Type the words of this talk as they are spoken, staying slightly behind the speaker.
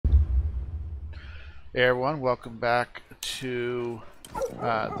Hey everyone, welcome back to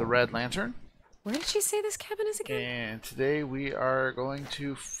the Red Lantern. Where did she say this cabin is again? And today we are going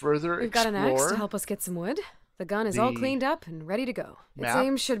to further We've got an axe to explore help us get some wood. The gun is all cleaned up and ready to go. Its map,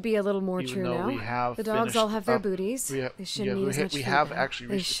 aim should be a little more even true though now. we have The dogs all have their finished up- booties. They shouldn't yeah, need as much we food have now. actually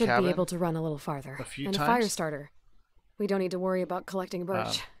They reached the should be cabin able to run a little farther. a few and times. a fire starter. We don't need to worry about collecting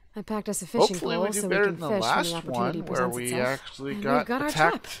birch. I packed us a fishing Hopefully we pole do so we better can than the fish when last the opportunity one where presents we itself. actually And got we've got our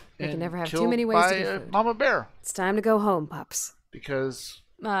trap. attacked We can and never have killed too many ways by to get a food. mama bear It's time to go home, pups. because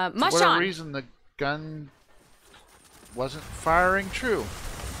Mush for whatever on! reason the gun wasn't firing true.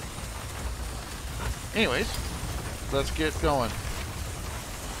 Anyways, let's get going.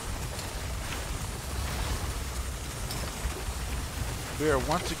 We are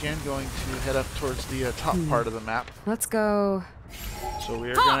once again going to head up towards the top part of the map. Let's go. So we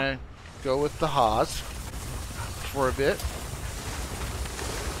are going to go with the Haas for a bit.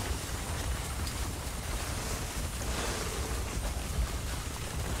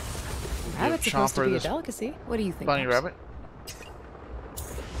 Rabbit's supposed to Chomper be a this delicacy. What do you think, bunny pups? rabbit.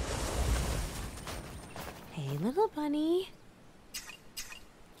 Hey, little bunny.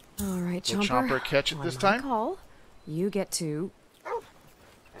 All right, Will Chomper. Chomper catch it on this my time? Call. You get to.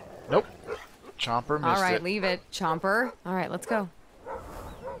 Nope. Chomper missed All right, it. leave it, Chomper. All right, let's go.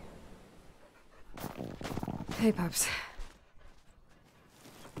 Hey, pups.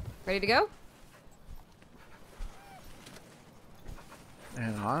 Ready to go?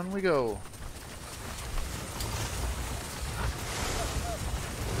 And on we go.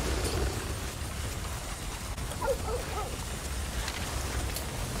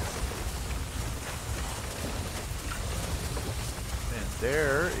 And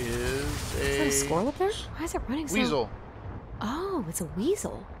there is Is that a squirrel up there? Why is it running so... weasel. Oh, it's a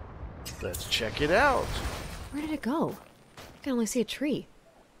weasel. Let's check it out. Where did it go? I can only see a tree.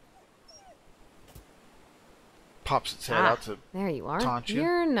 Pops its head out to. there you are. taunt you.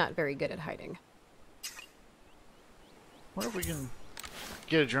 You're not very good at hiding. Wonder if we can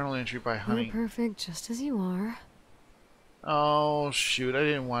get a journal entry by hunting. You're perfect just as you are. Oh shoot! I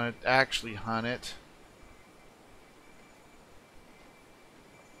didn't want to actually hunt it.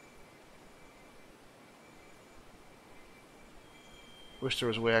 Wish there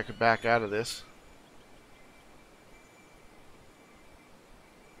was a way I could back out of this.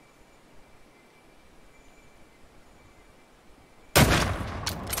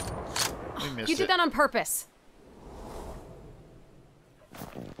 We missed You did it. that on purpose.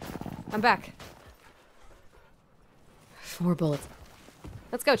 I'm back. 4 bullets.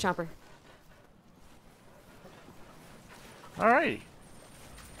 Let's go, Chomper. Alrighty.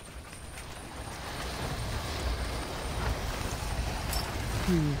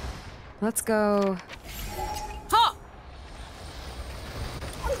 Let's go. Ha!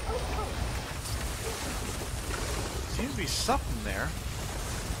 Seems to be something there.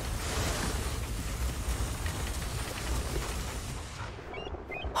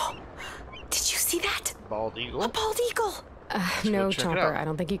 Did you see that? Bald eagle. A bald eagle! go No, check it Chomper. out. I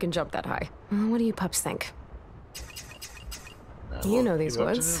don't think you can jump that high. What do you pups think? Now You we'll know these give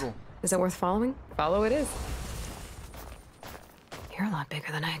up to woods. Noodle. Is it worth following? Follow it is. You're a lot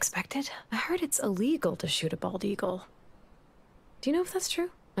bigger than I expected. I heard it's illegal to shoot a bald eagle. Do you know if that's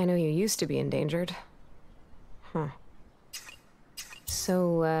true? I know you used to be endangered. Huh.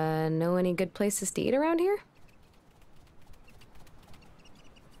 So, know any good places to eat around here?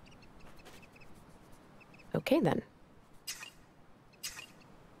 Okay, then.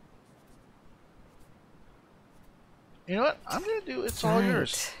 You know what? I'm gonna do it's all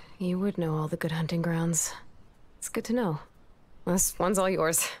yours. Right. You would know all the good hunting grounds. It's good to know. This one's all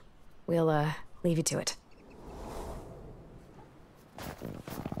yours. We'll, leave you to it.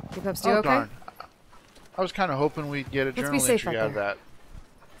 You pups do Oh okay? darn! I was kind of hoping we'd get a Let's be journal safe entry out out of there. that.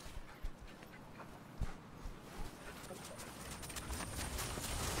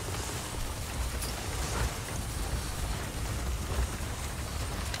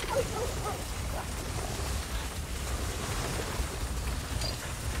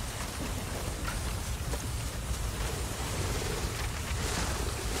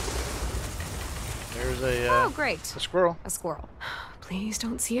 There's Oh, great. a squirrel. A squirrel. Please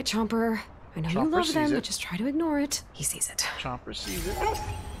don't see it, Chomper. I know you Chomper love sees them, it. but just try to ignore it. He sees it. Chomper sees it.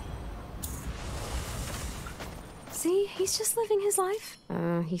 See, he's just living his life.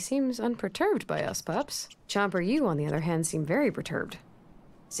 He seems unperturbed by us, pups. Chomper, you, on the other hand, seem very perturbed.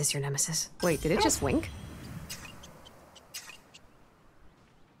 Is this your nemesis? Wait, did it just wink?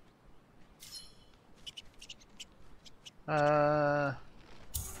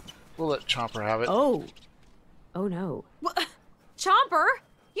 We'll let Chomper have it. Oh. Oh no. Chomper!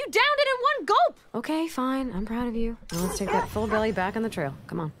 You downed it in one gulp! Okay, fine. I'm proud of you. Now let's take that full belly back on the trail.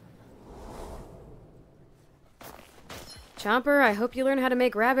 Come on. Chomper, I hope you learn how to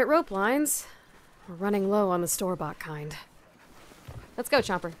make rabbit rope lines. We're running low on the store-bought kind. Let's go,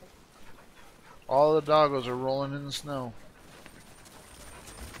 Chomper. All the doggos are rolling in the snow.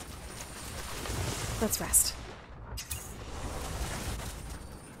 Let's rest.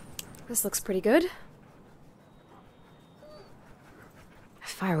 This looks pretty good. A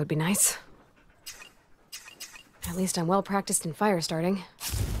fire would be nice. At least I'm well practiced in fire starting.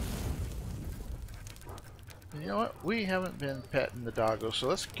 You know what? We haven't been petting the doggo, so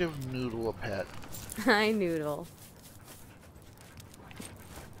let's give Noodle a pet. Hi, Noodle.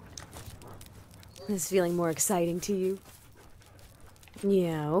 Is feeling more exciting to you?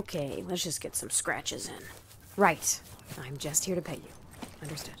 Yeah, okay. Let's just get some scratches in. Right. I'm just here to pet you.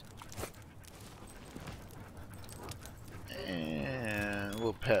 Understood. And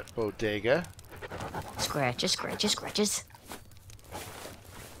we'll pet Bodega. Scratches, scratches, scratches.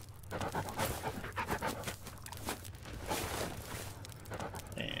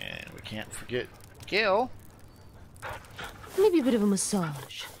 And we can't forget Gil. Maybe a bit of a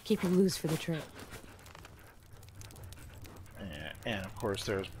massage. Keep you loose for the trip. And of course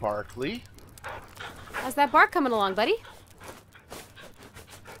there's Barkley. How's that bark coming along, buddy?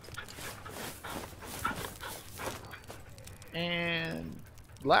 And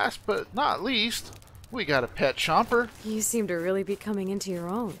last but not least, we got a pet Chomper. You seem to really be coming into your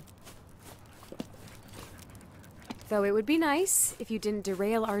own. Though it would be nice if you didn't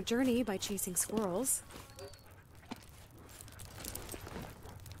derail our journey by chasing squirrels.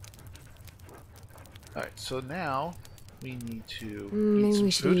 Alright, so now we need to eat Maybe some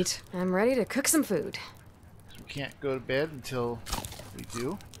we should food. eat. I'm ready to cook some food. We can't go to bed until we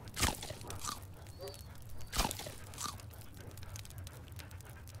do.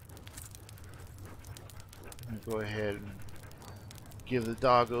 I'm gonna go ahead and give the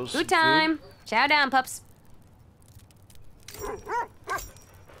doggos some Food time! Chow down, pups. I'm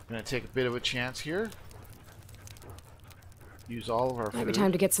gonna take a bit of a chance here. Use all of our Might be food.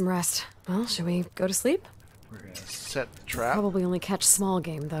 time to get some rest. Well, should we go to sleep? We're gonna set the trap. Probably only catch small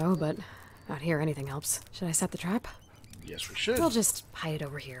game, though, but out here anything helps. Should I set the trap? Yes, we should. We'll just hide it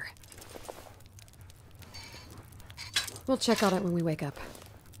over here. We'll check on it when we wake up.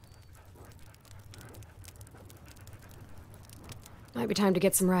 Might be time to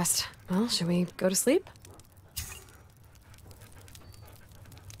get some rest. Well, should we go to sleep?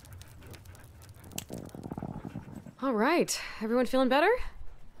 All right, everyone feeling better?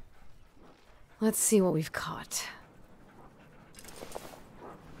 Let's see what we've caught.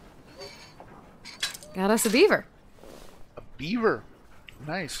 Got us a beaver. A beaver.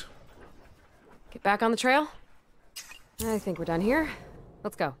 Nice. Get back on the trail? I think we're done here.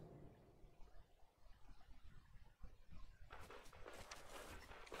 Let's go.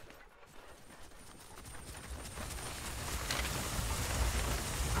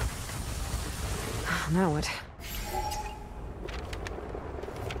 Now what?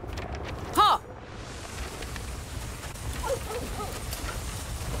 Ha!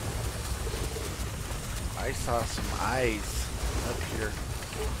 I saw some eyes up here.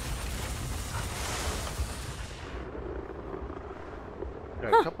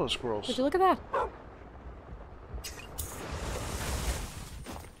 Got a couple of squirrels. Would you look at that?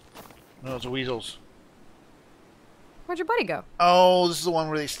 No, it's weasels. Where'd your buddy go? Oh, this is the one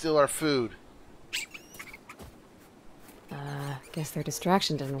where they steal our food. Guess their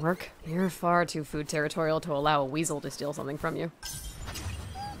distraction didn't work. You're far too food territorial to allow a weasel to steal something from you.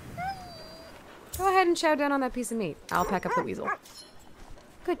 Go ahead and chow down on that piece of meat. I'll pack up the weasel.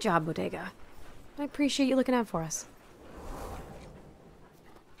 Good job, Bodega. I appreciate you looking out for us.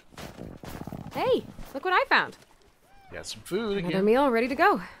 Hey, look what I found. Got some food Another again. meal ready to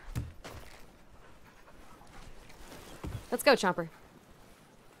go. Let's go, Chomper.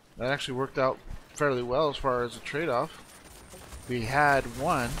 That actually worked out fairly well as far as a trade-off. We had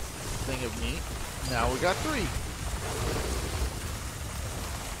one thing of meat. Now we got 3.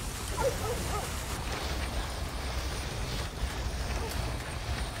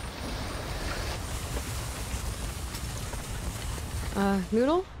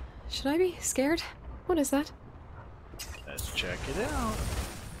 Noodle? Should I be scared? What is that? Let's check it out.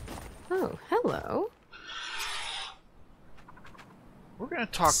 Oh, hello. We're gonna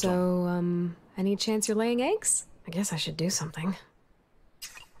talk to him. So, any chance you're laying eggs? I guess I should do something.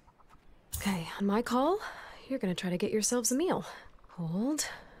 Okay, on my call, you're gonna try to get yourselves a meal. Hold.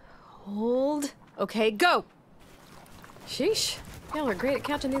 Hold. Okay, go! Sheesh. Y'all are great at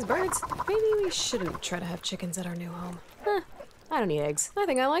catching these birds. Maybe we shouldn't try to have chickens at our new home. Huh. I don't eat eggs. I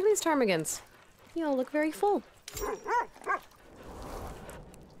think I like these ptarmigans. You all look very full.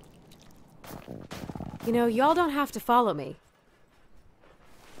 You know, y'all don't have to follow me.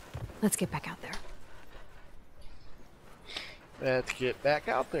 Let's get back out there. Let's get back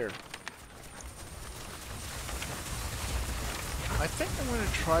out there. I think I'm going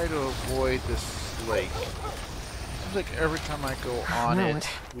to try to avoid this lake. Seems like every time I go on it,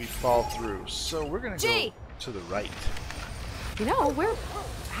 we fall through. So we're going to go to the right. You know, we're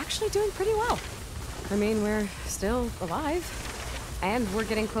actually doing pretty well. I mean, we're still alive. And we're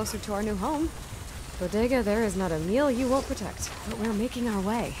getting closer to our new home. Bodega, there is not a meal you won't protect. But we're making our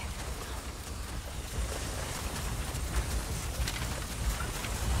way.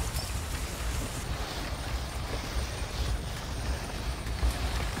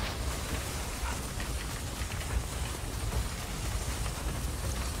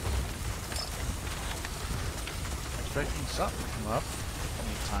 Expecting something to come up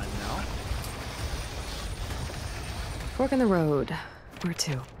anytime now. Fork in the road. Where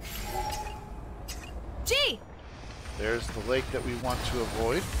to? Gee! There's the lake that we want to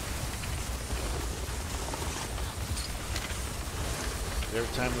avoid.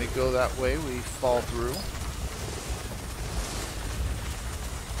 Every time we go that way, we fall through.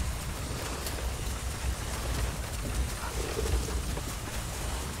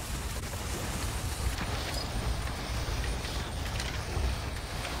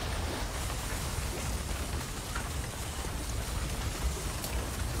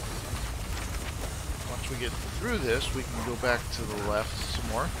 Once we get through this, we can go back to the left some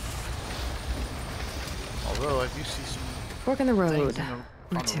more. Although I do see some Fork in the road. things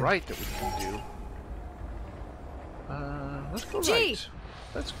on the right that we can do. Let's go right.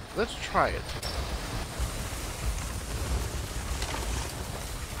 Let's try it.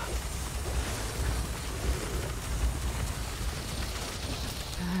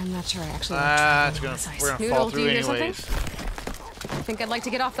 I'm not sure I actually we're gonna fall through anyways. I think I'd like to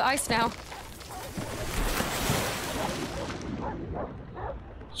get off the ice now.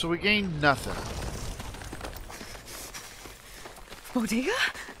 So we gained nothing. Bodega?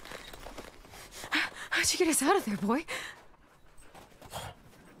 How'd you get us out of there, boy?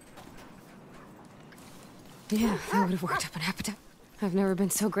 Yeah, that would have worked up an appetite. I've never been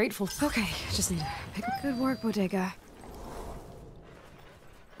so grateful. Okay, just need to pick a good work, Bodega.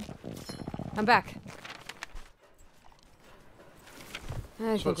 I'm back.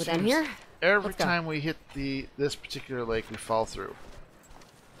 I think we're done here. Every time we hit this particular lake, we fall through.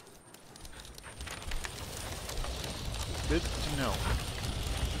 Good to know.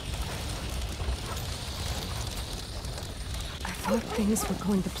 I thought things were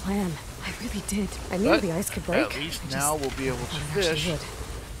going to plan. I really did. I knew the ice could break. At least now we'll be able to fish.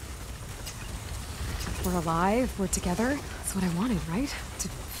 We're alive. We're together. That's what I wanted, right? To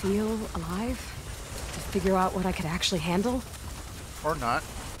feel alive. To figure out what I could actually handle. Or not.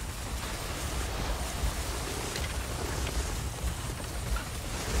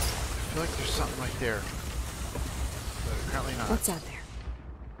 I feel like there's something right there. But apparently not. What's out there?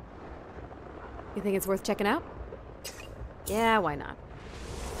 You think it's worth checking out? Yeah, why not?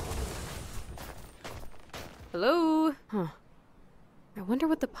 Hello? Huh. I wonder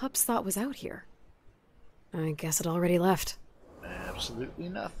what the pups thought was out here. I guess it already left. Absolutely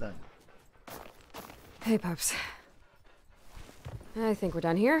nothing. Hey, pups. I think we're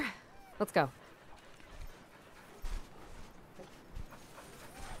done here. Let's go.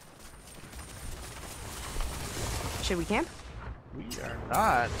 Should we camp? We are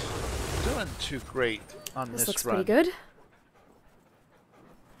not doing too great on this looks run. pretty good.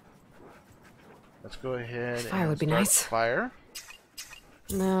 Let's go ahead Fire and would be start nice. the fire.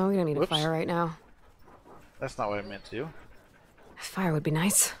 No, we don't need Whoops. a fire right now. That's not what I meant to do. Fire would be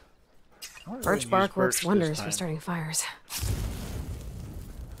nice. I wonder if we Birch can bark use works birch wonders this for time. starting fires.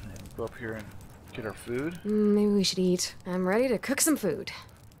 And go up here and get our food. Maybe we should eat. I'm ready to cook some food.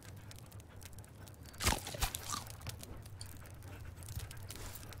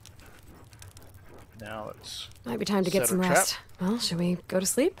 Now let's Might be time to get set some our rest. trap. Well, should we go to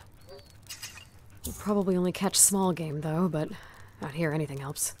sleep? We'll probably only catch small game, though, but out here anything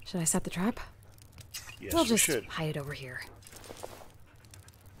helps. Should I set the trap? Yes, We'll we just should. hide it over here.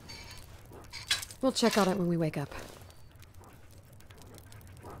 We'll check on it when we wake up.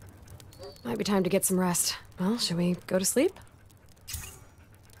 Might be time to get some rest. Well, should we go to sleep?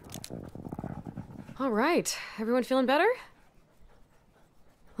 All right. Everyone feeling better?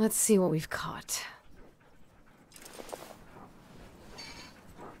 Let's see what we've caught.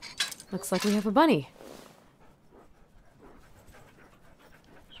 Looks like we have a bunny.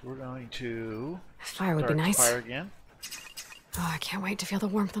 So we're going to Fire would be start the nice. fire again. Oh, I can't wait to feel the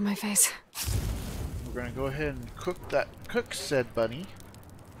warmth on my face. we're going to go ahead and cook said bunny.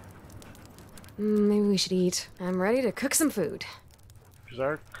 Maybe we should eat. I'm ready to cook some food. Because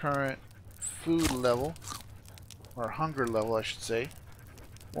our current food level, or hunger level I should say,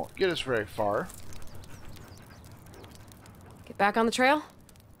 won't get us very far. Get back on the trail?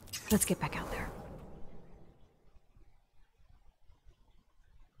 Let's get back out there.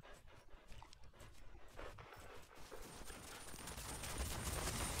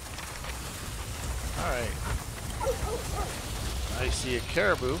 Alright. I see a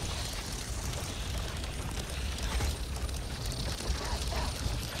caribou.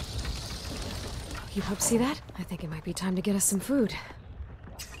 You hope to see that? I think it might be time to get us some food.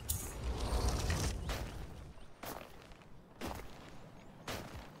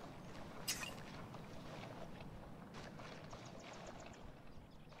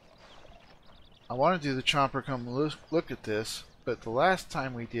 I want to do the chomper come look at this, but the last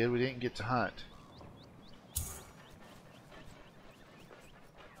time we did, we didn't get to hunt.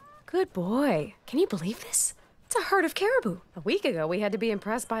 Good boy. Can you believe this? It's a herd of caribou. A week ago, we had to be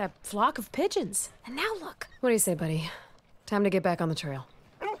impressed by a flock of pigeons. And now look. What do you say, buddy? Time to get back on the trail.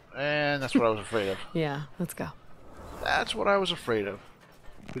 And that's what I was afraid of. Yeah, let's go. That's what I was afraid of.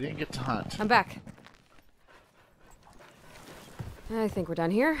 We didn't get to hunt. I'm back. I think we're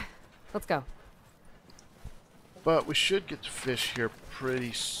done here. Let's go. But we should get to fish here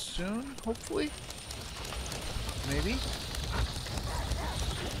pretty soon, hopefully. Maybe.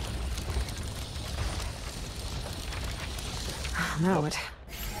 Now what?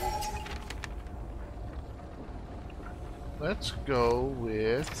 Let's go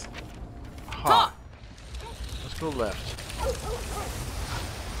with hot. Let's go left.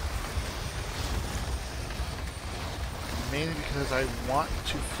 Mainly because I want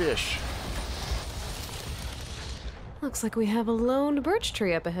to fish. Looks like we have a lone birch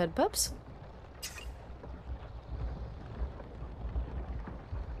tree up ahead, pups.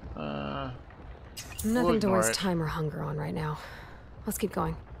 Nothing to waste time or hunger on right now. Let's keep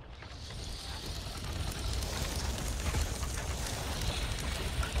going.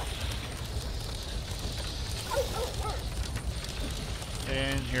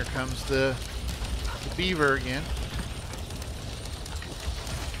 And here comes the beaver again.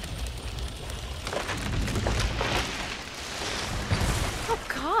 Oh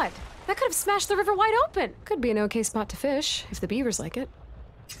God! That could have smashed the river wide open! Could be an okay spot to fish, if the beavers like it.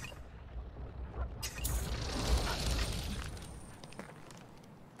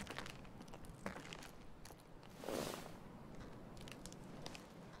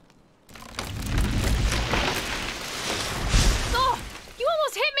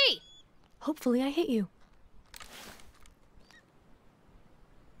 Hopefully I hit you.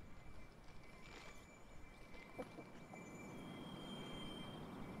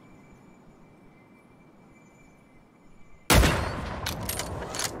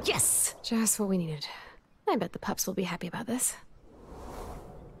 Yes! Just what we needed. I bet the pups will be happy about this.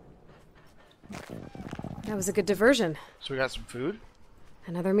 That was a good diversion. So we got some food.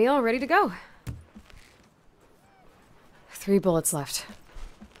 Another meal ready to go. 3 bullets left.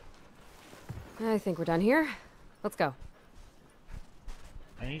 I think we're done here. Let's go.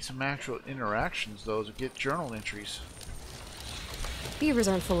 I need some actual interactions, though, to get journal entries. Beavers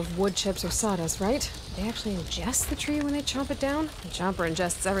aren't full of wood chips or sawdust, right? They actually ingest the tree when they chomp it down. The chomper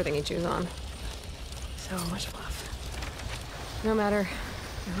ingests everything he chews on. So much fluff. No matter.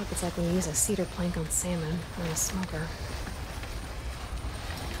 I hope it's like when you use a cedar plank on salmon or a smoker.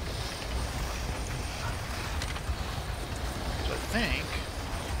 So I think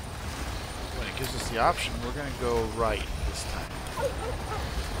when it gives us the option, we're going to go right this time.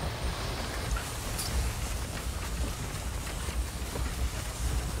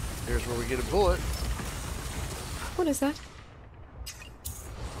 Here's where we get a bullet. What is that?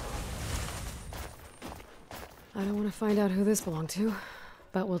 I don't want to find out who this belonged to,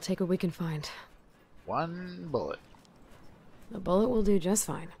 but we'll take what we can find. 1 bullet. A bullet will do just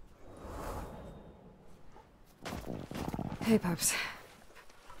fine. Hey, pups.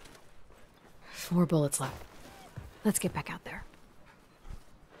 4 bullets left. Let's get back out there.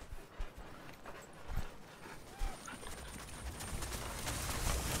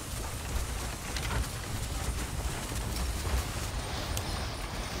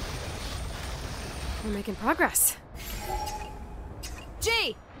 We're making progress.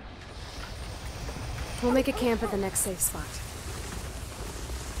 G! We'll make a camp at the next safe spot.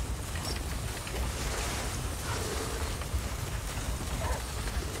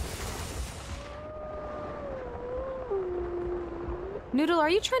 Noodle, are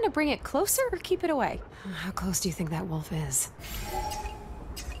you trying to bring it closer or keep it away? How close do you think that wolf is?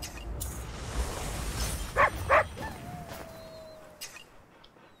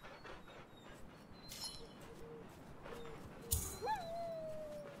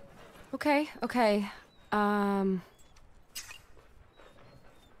 Okay, okay.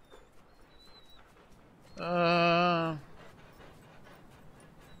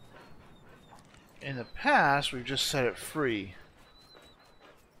 In the past, we've just set it free.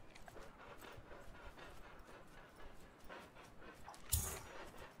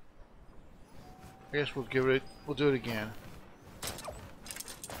 I guess we'll do it again.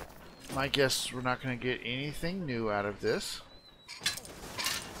 My guess is we're not going to get anything new out of this.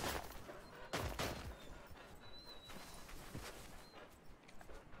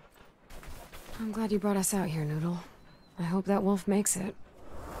 I'm glad you brought us out here, Noodle. I hope that wolf makes it.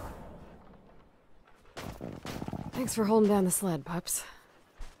 Thanks for holding down the sled, pups.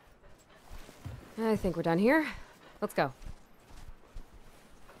 I think we're done here. Let's go.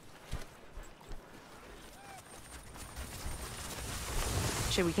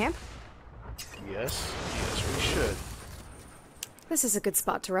 Should we camp? Yes, we should. This is a good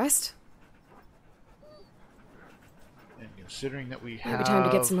spot to rest. And considering that we have Maybe time to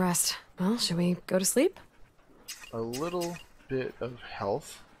get some rest. Well, should we go to sleep? a little bit of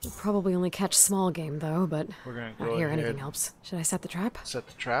health, We'll probably only catch small game, though, but we're going to out go here ahead, anything helps. Should I set the trap? set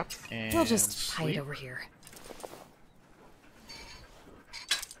the trap, and We'll just sleep. hide over here.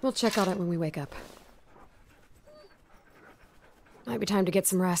 We'll check on it when we wake up. Might be time to get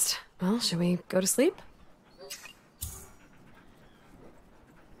some rest. Well, should we go to sleep?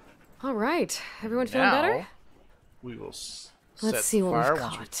 All right. Everyone feeling Now, better? we will Let's set see what fire we've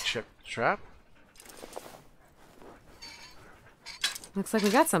once we caught. check the trap. Looks like we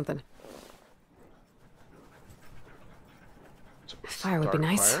got something. So Fire would be start a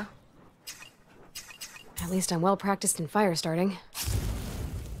nice. fire. At least I'm well practiced in fire starting.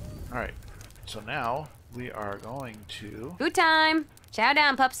 Alright, so now we are going to Food time! Chow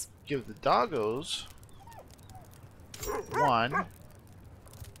down, pups. give the doggos one.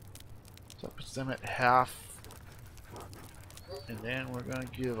 So that puts them at half. And then we're going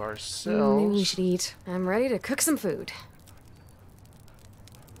to give Maybe we ourselves should eat. I'm ready to cook some food.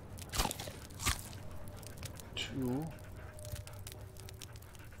 two.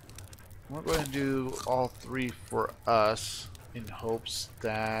 We're going to do all three for us in hopes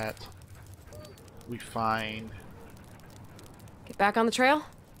that we find Get back on the trail?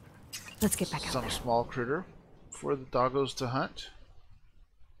 Let's get back out some there. small critter for the doggos to hunt.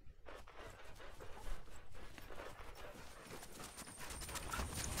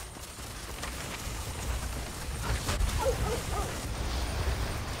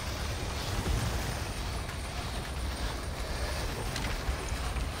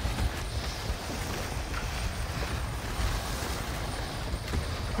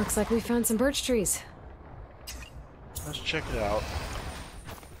 Looks like we found some birch trees. Let's check it out.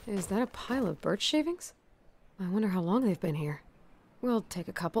 Is that a pile of birch shavings? I wonder how long they've been here. We'll take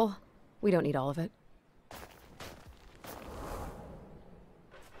a couple. We don't need all of it.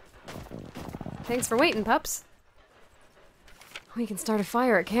 Thanks for waiting, pups. We can start a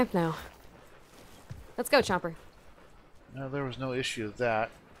fire at camp now. Let's go, Chomper. No, there was no issue with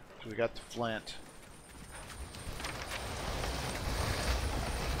that. So we got the flint.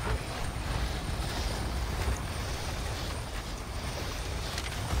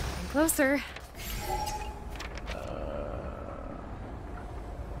 Closer.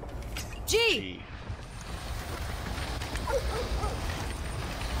 G! Gee.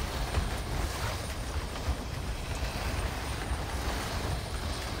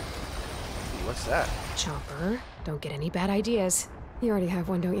 What's that? Chomper, don't get any bad ideas. You already have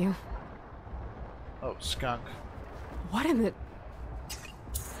one, don't you? Oh, skunk. What in the...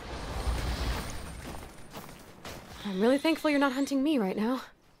 I'm really thankful you're not hunting me right now.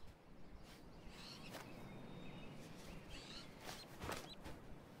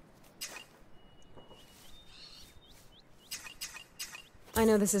 I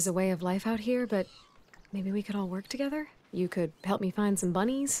know this is a way of life out here, but maybe we could all work together? You could help me find some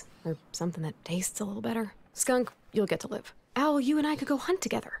bunnies, or something that tastes a little better. Skunk, you'll get to live. Owl, you and I could go hunt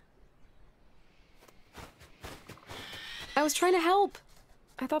together. I was trying to help.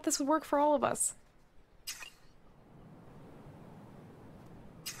 I thought this would work for all of us.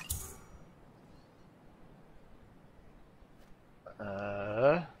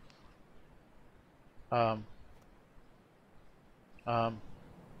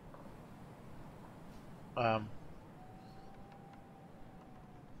 Um.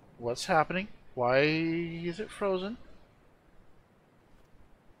 What's happening? Why is it frozen?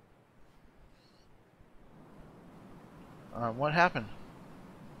 What happened?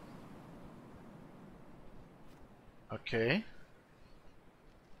 Okay.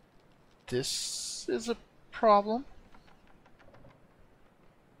 This is a problem.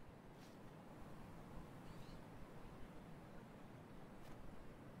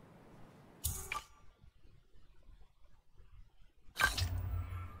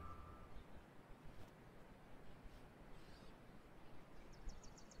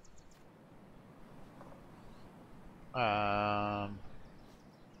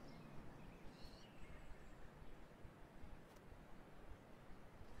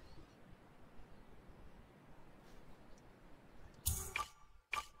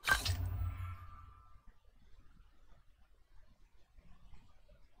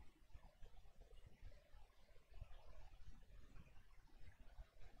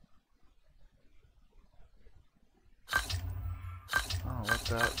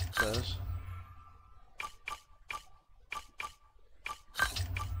 that does.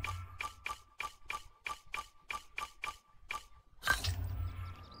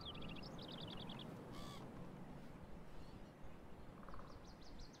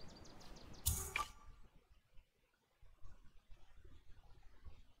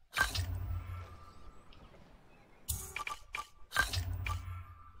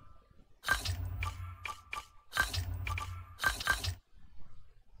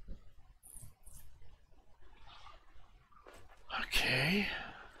 Okay.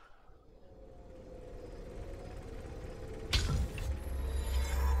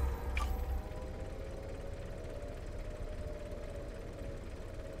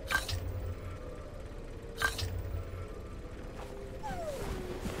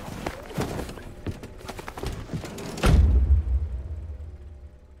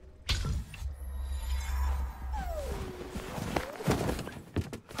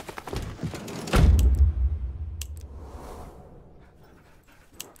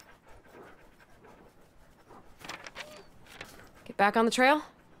 Back on the trail?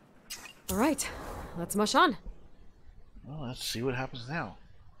 All right, let's mush on. Well, let's see what happens now.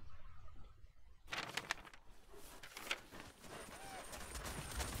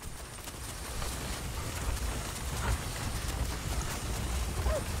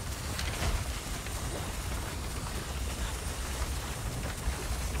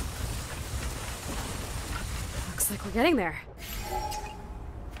 Looks like we're getting there.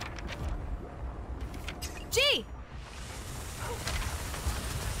 Gee!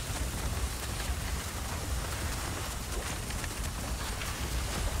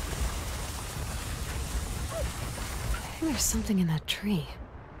 There's something in that tree.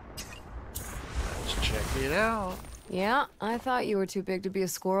 Let's check it out. Yeah, I thought you were too big to be a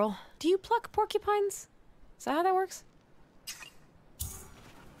squirrel. Do you pluck porcupines? Is that how that works?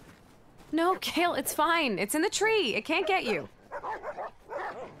 No, Kale, it's fine. It's in the tree. It can't get you.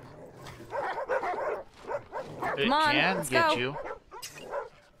 It Come on, can let's get go. you.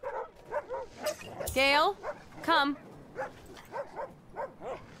 Gale, come.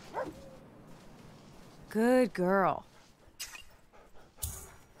 Good girl.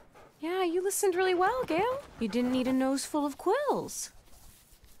 Yeah, you listened really well, Gale. You didn't need a nose full of quills.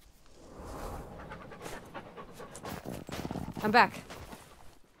 I'm back.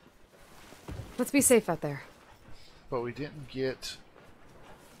 Let's be safe out there. But we didn't get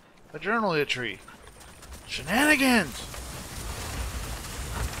a journal entry. Shenanigans!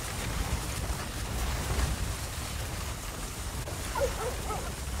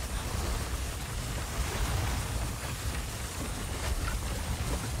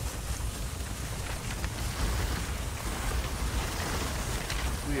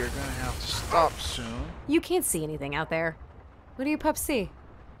 We are gonna have to stop soon. You can't see anything out there. What do you pups see?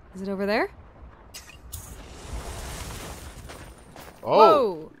 Is it over there? Oh!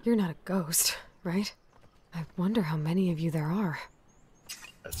 Whoa! You're not a ghost, right? I wonder how many of you there are.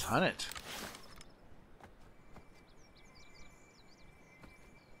 Let's hunt it.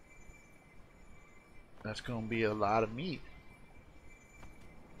 That's gonna be a lot of meat.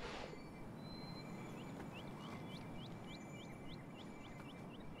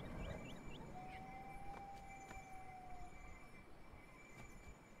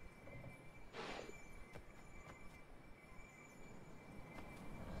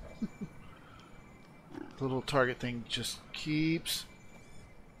 The little target thing just keeps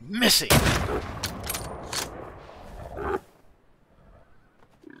missing.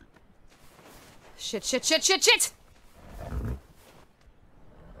 Shit, shit, shit, shit, shit!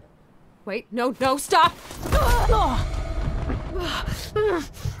 Wait, no, no, stop!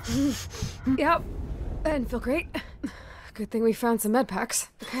 Yep, that didn't feel great. Good thing we found some med packs.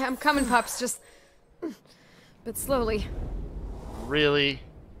 Okay, I'm coming, pups, just... but slowly. Really?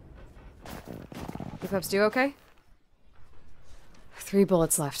 You pups do okay? 3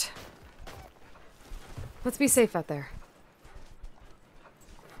 bullets left. Let's be safe out there.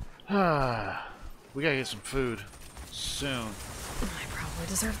 We gotta get some food. Soon. I probably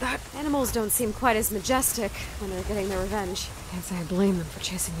deserve that. Animals don't seem quite as majestic when they're getting their revenge. Can't say I blame them for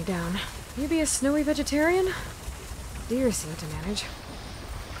chasing you down. Maybe a snowy vegetarian? Deer seem to manage.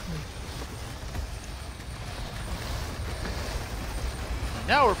 And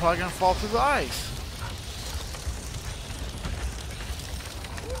now we're probably gonna fall through the ice.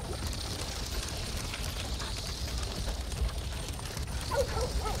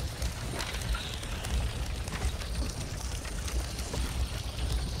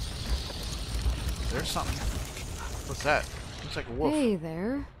 There's something. What's that? Looks like a wolf. Hey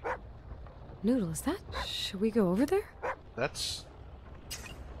there. Noodle, is that? Should we go over there? That's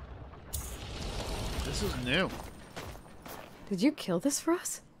This is new. Did you kill this for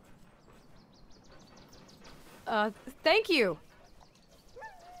us? Thank you.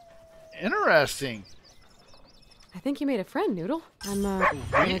 Interesting. I think you made a friend, Noodle. I'm,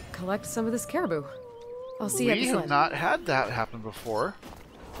 gonna collect some of this caribou. I'll see you at the We sled. have not had that happen before.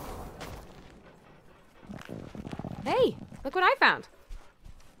 Hey, look what I found.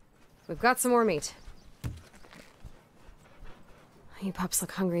 We've got some more meat. You pups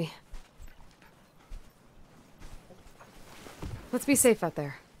look hungry. Let's be safe out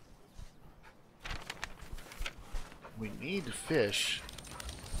there. We need fish.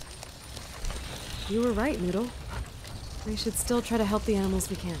 You were right, Noodle. We should still try to help the animals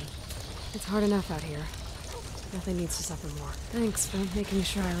we can. It's hard enough out here. Nothing needs to suffer more. Thanks for making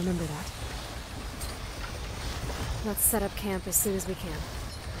sure I remember that. Let's set up camp as soon as we can.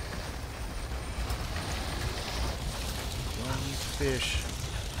 Don't need fish.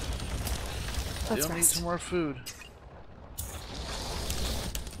 Let's Still need rest. some more food.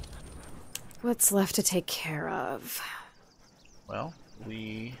 What's left to take care of? Well,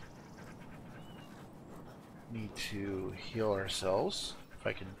 we need to heal ourselves. If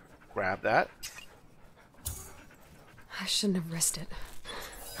I can grab that. I shouldn't have risked it.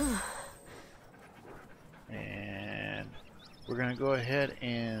 And we're gonna go ahead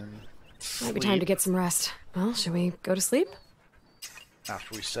and Might be time to get some rest. Well, should we go to sleep?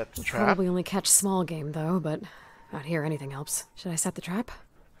 after we set the trap. Probably only catch small game, though, but out here anything helps. Should I set the trap?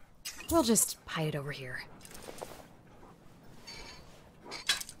 We'll just hide it over here.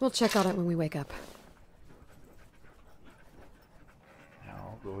 We'll check on it when we wake up.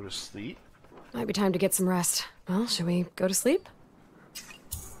 Now go to sleep. Might be time to get some rest. Well, should we go to sleep?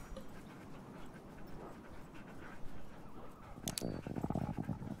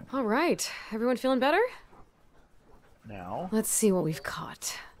 All right, everyone feeling better? Now, Let's see what we've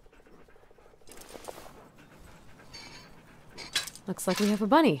caught. Looks like we have a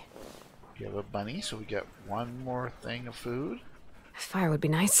bunny. we have a bunny, so we get one more thing of food. Fire would be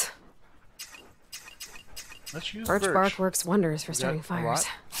nice. Let's use Birch birch. bark works wonders for We got starting a fires.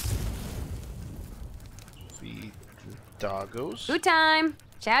 lot. Feed the doggos. Food time.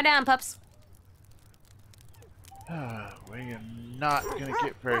 Chow down, pups. We're not gonna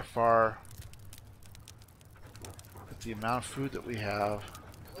get very far with the amount of food that we have.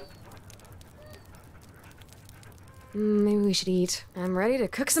 Maybe we should eat. I'm ready to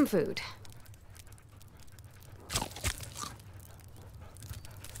cook some food.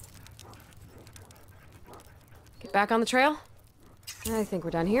 Get back on the trail? I think we're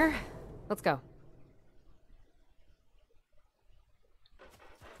done here. Let's go.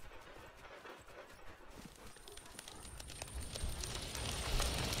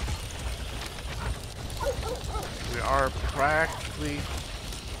 We are practically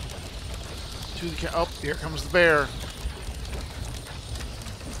to the oh, here comes the bear.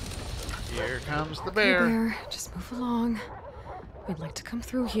 Here comes the Hey, bear. bear, just move along. We'd like to come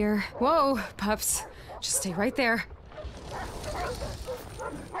through here. Whoa, pups. Just stay right there.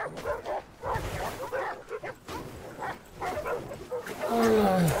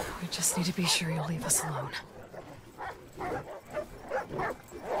 We just need to be sure you'll leave us alone.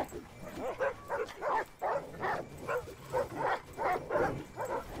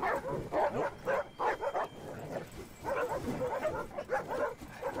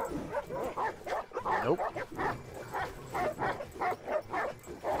 Nope.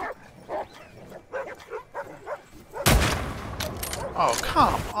 Oh,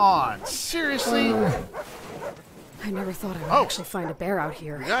 come on. Seriously? I never thought I would Oh. actually find a bear out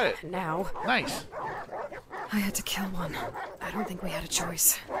here. We got it. And now, Nice. I had to kill one. I don't think we had a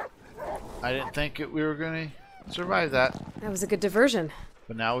choice. I didn't think we were going to survive that. That was a good diversion.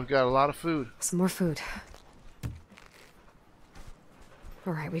 But now we've got a lot of food. Some more food.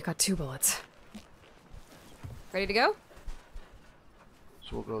 All right, we've got 2 bullets. Ready to go?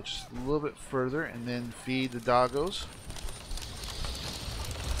 So we'll go just a little bit further and then feed the doggos.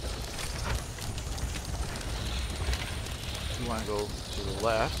 You want to go to the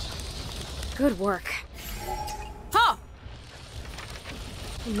left. Good work. Ha!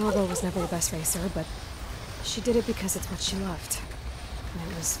 Margot was never the best racer, but she did it because it's what she loved.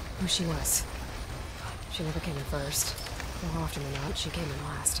 And it was who she was. She never came in first. More often than not, she came in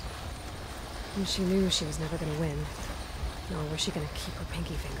last. And she knew she was never going to win. Nor was she going to keep her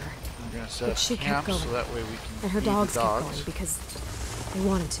pinky finger. We're going to set But up she kept camp going. so that way we can And her feed dogs the kept dogs. going because they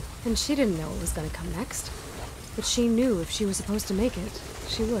wanted to. And she didn't know what was going to come next. But she knew if she was supposed to make it,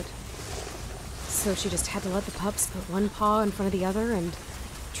 she would. So she just had to let the pups put one paw in front of the other and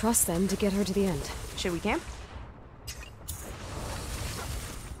trust them to get her to the end. Should we camp?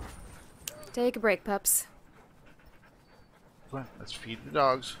 Take a break, pups. Come on, let's feed the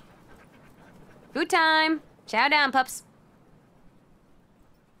dogs. Food time! Chow down, pups.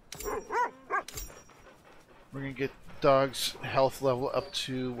 We're gonna get dog's health level up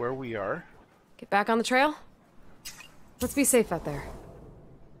to where we are. Get back on the trail? Let's be safe out there.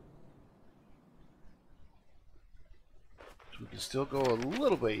 So we can still go a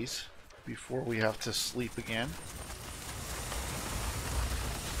little ways before we have to sleep again.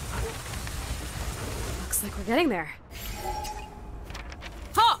 Looks like we're getting there.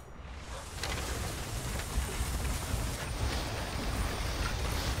 Ha!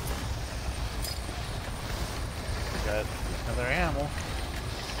 Got another animal.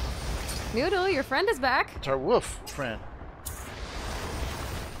 Noodle, your friend is back. It's our wolf friend.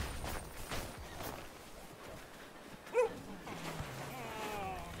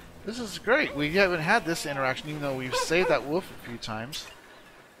 This is great. We haven't had this interaction even though we've saved that wolf a few times.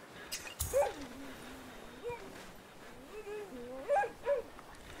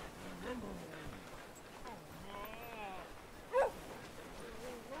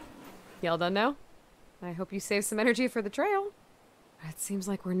 Y'all done now? I hope you save some energy for the trail. It seems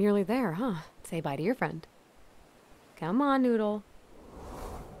like we're nearly there, huh? Say bye to your friend. Come on, Noodle.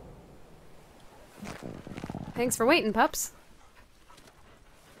 Thanks for waiting, pups.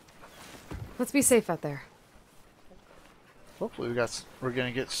 Let's be safe out there. Hopefully we're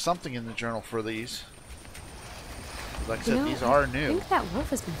gonna get something in the journal for these. Like I said, You know, these are I new. think that wolf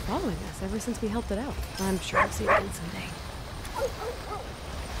has been following us ever since we helped it out. I'm sure I'll see it again someday.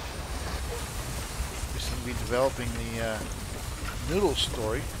 We seem to be developing the Noodle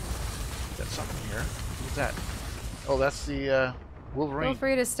story. Got something here. What's that? Oh, that's the Wolverine. Feel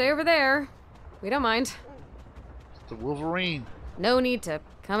free to stay over there. We don't mind. It's the Wolverine. No need to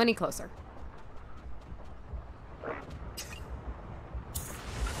come any closer.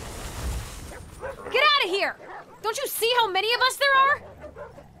 Get out of here! Don't you see how many of us there are?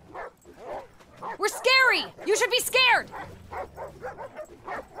 We're scary! You should be scared!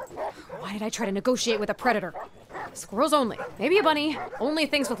 Why did I try to negotiate with a predator? Squirrels only. Maybe a bunny. Only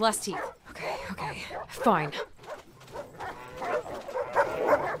things with less teeth. Okay. Fine.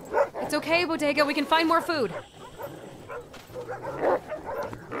 It's okay, Bodega. We can find more food.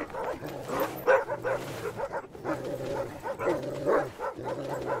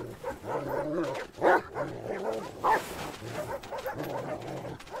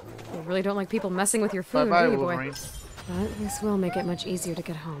 You really don't like people messing with your food, Bye-bye, do you, boy? Wolverine. But this will make it much easier to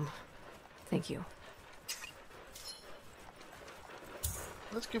get home. Thank you.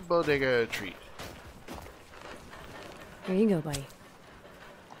 Let's give Bodega a treat. Here you go, buddy.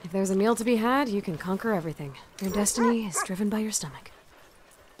 If there's a meal to be had, you can conquer everything. Your destiny is driven by your stomach.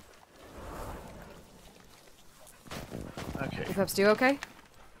 Okay. Your pups do okay?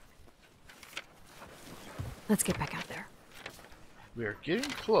 Let's get back out there. We are getting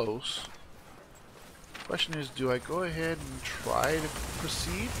close. Question is, do I go ahead and try to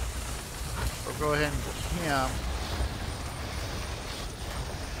proceed? Or go ahead and camp?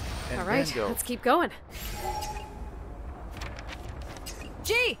 And All right, then go? let's keep going.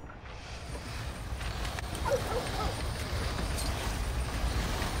 G!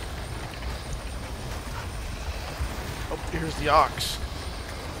 Oh, here's the ox.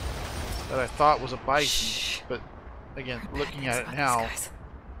 That I thought was a bison. Shh. But again, Heard bad looking things at it about now, these guys.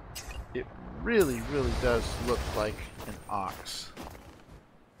 it really does look like an ox.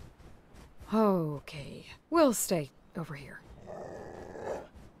 Okay, we'll stay over here.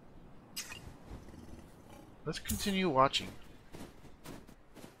 Let's continue watching.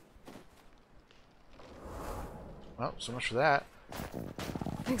 Well, so much for that.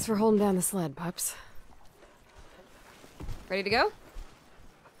 Thanks for holding down the sled, pups. Ready to go?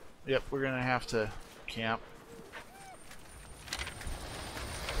 Yep, we're gonna have to camp.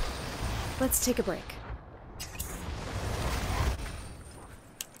 Let's take a break.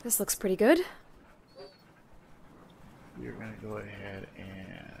 This looks pretty good. We're gonna go ahead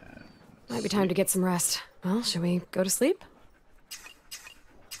and... Might be time to get some rest. Well, shall we go to sleep?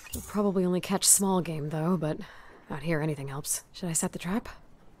 We'll probably only catch small game, though, but out here anything helps. Should I set the trap?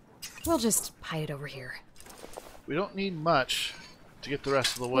 We'll just hide it over here. We don't need much to get the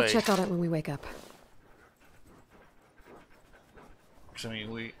rest of the way. We'll check on it when we wake up. 'Cause, I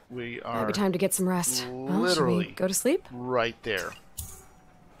mean, we are Might be time to get some rest. Well, shall we literally go to sleep? right there.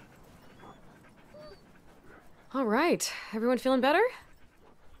 All right. Everyone feeling better?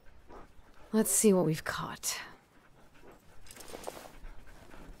 Let's see what we've caught.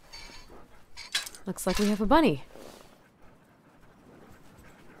 Looks like we have a bunny.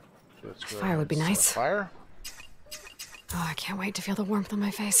 So let's go Fire ahead would be and start nice. Fire. Oh, I can't wait to feel the warmth on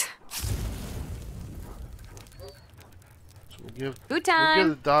my face. We'll Food time.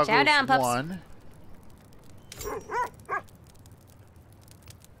 give the doggos Chow down, pups. one.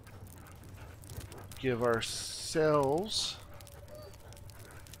 Give ourselves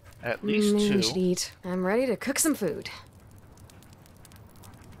at least Maybe 2. we should eat. I'm ready to cook some food.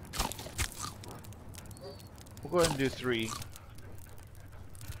 We'll go ahead and do 3.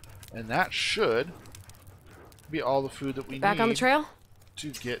 And that should be all the food that we need. Back on the trail? To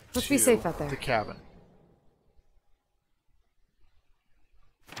get Let's to be safe out there. the cabin.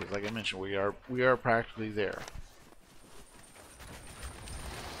 Because like I mentioned, we are practically there.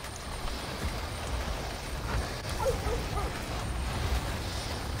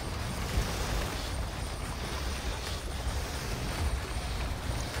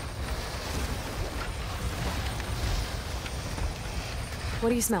 What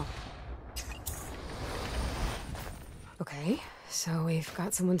do you smell? Okay, so we've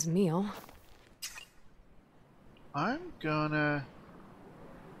got someone's meal. I'm gonna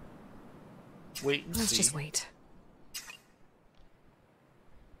wait and Let's see. just wait.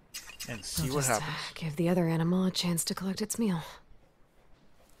 And see We'll what just, happens. give the other animal a chance to collect its meal.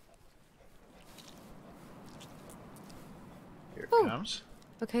 Here it Oh. comes.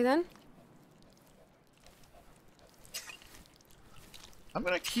 Okay then. I'm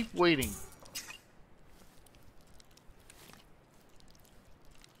gonna keep waiting.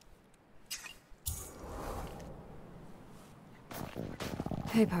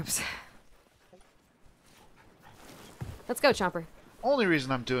 Hey, pups. Let's go, Chomper. Only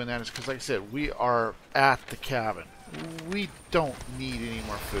reason I'm doing that is because, like I said, we are at the cabin. We don't need any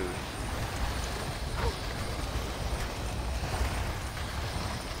more food.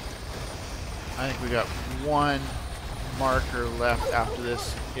 I think we got one marker left after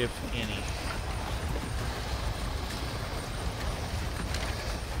this, if any.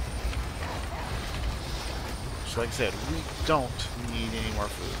 So like I said, we don't need any more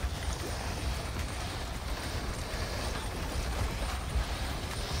food.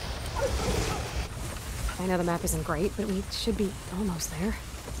 I know the map isn't great, but we should be almost there.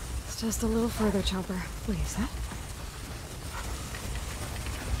 It's just a little further, Chomper. Wait, is that?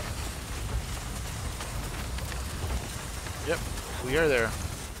 Yep, we are there.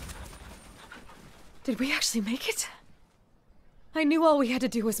 Did we actually make it? I knew all we had to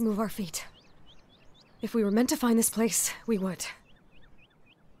do was move our feet. If we were meant to find this place, we would.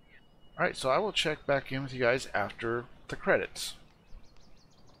 Alright, so I will check back in with you guys after the credits.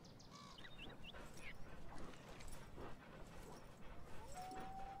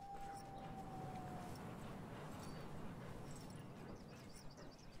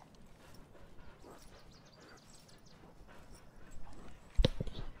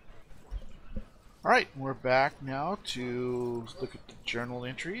 Alright, we're back now to look at the journal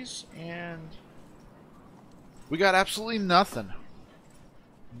entries, and we got absolutely nothing.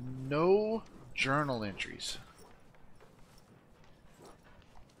 No journal entries.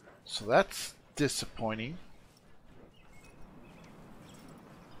 So that's disappointing.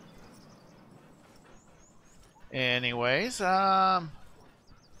 Anyways,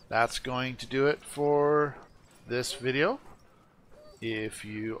 that's going to do it for this video. If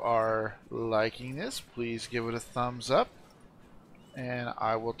you are liking this, please give it a thumbs up, and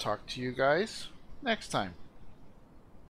I will talk to you guys next time.